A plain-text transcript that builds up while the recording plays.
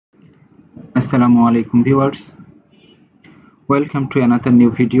Assalamu alaikum viewers, welcome to another new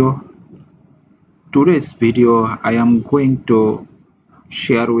video. Today's video I am going to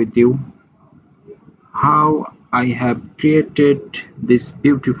share with you how I have created this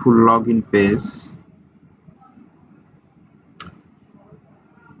beautiful login page.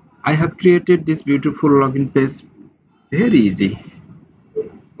 I have created this beautiful login page very easy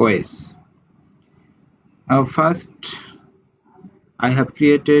ways. First, I have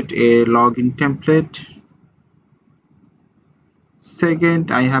created a login template.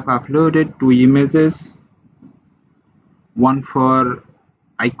 Second, I have uploaded two images, one for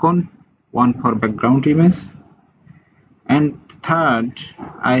icon, one for background image, and third,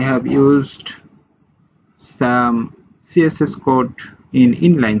 I have used some CSS code in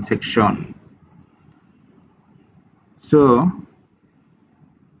inline section. So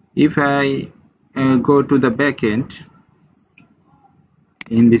if I go to the backend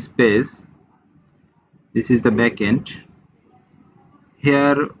in this page, this is the backend.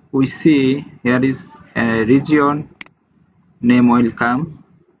 Here we see here is a region name welcome,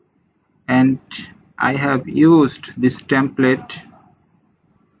 and I have used this template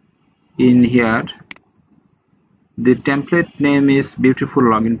in here. The template name is beautiful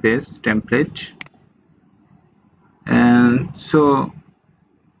login page template. And so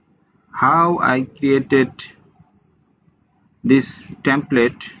how I created this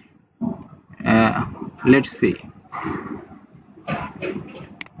template, let's see.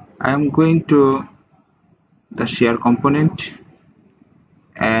 I am going to the share component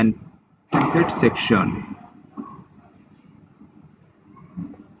and template section.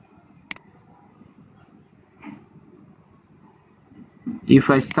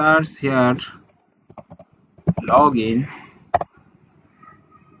 If I search here login,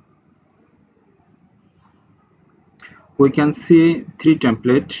 we can see three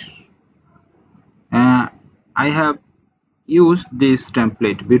templates. I have used this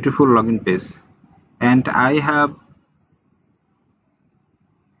template beautiful login page, and I have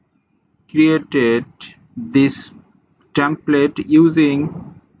created this template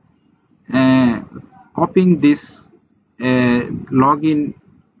using copying this login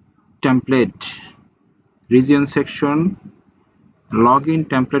template region section login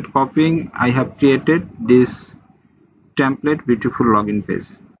template copying. I have created this template beautiful login page.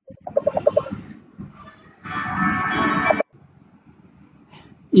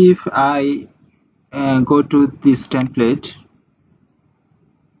 If I go to this template,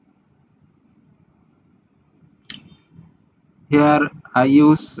 here I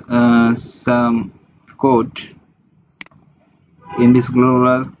use some code in this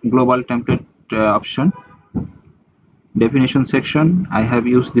global template option definition section. I have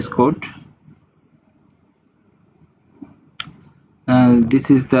used this code. This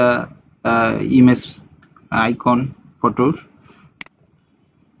is the image icon photo.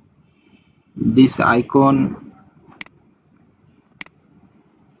 This icon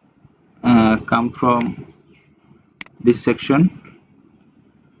come from this section.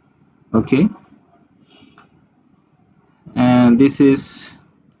 Okay, and this is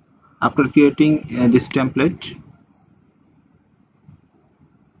after creating this template.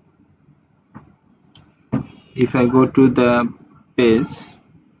 If I go to the page,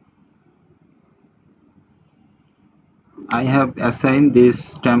 I have assigned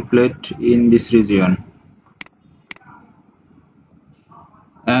this template in this region,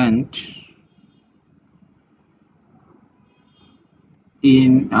 and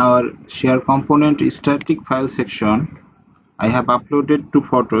in our share component static file section, I have uploaded two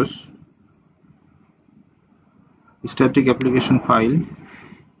photos, static application file.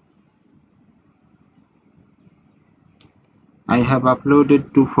 I have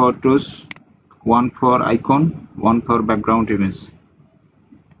uploaded two photos, one for icon, one for background image.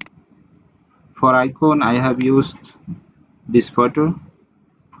 For icon, I have used this photo.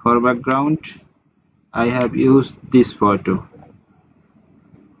 For background, I have used this photo.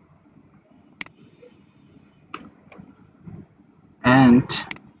 And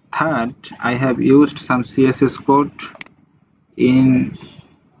third, I have used some CSS code in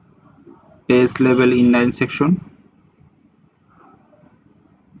page level inline section.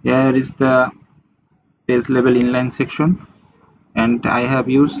 Here is the page level inline section, and I have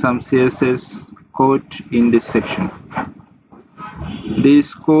used some CSS code in this section.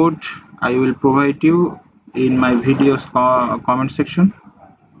 This code I will provide you in my videos comment section.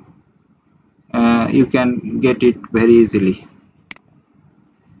 You can get it very easily.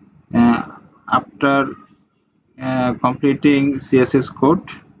 After completing CSS code,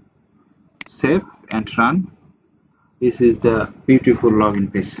 save and run. This is the beautiful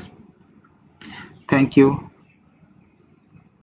login page. Thank you.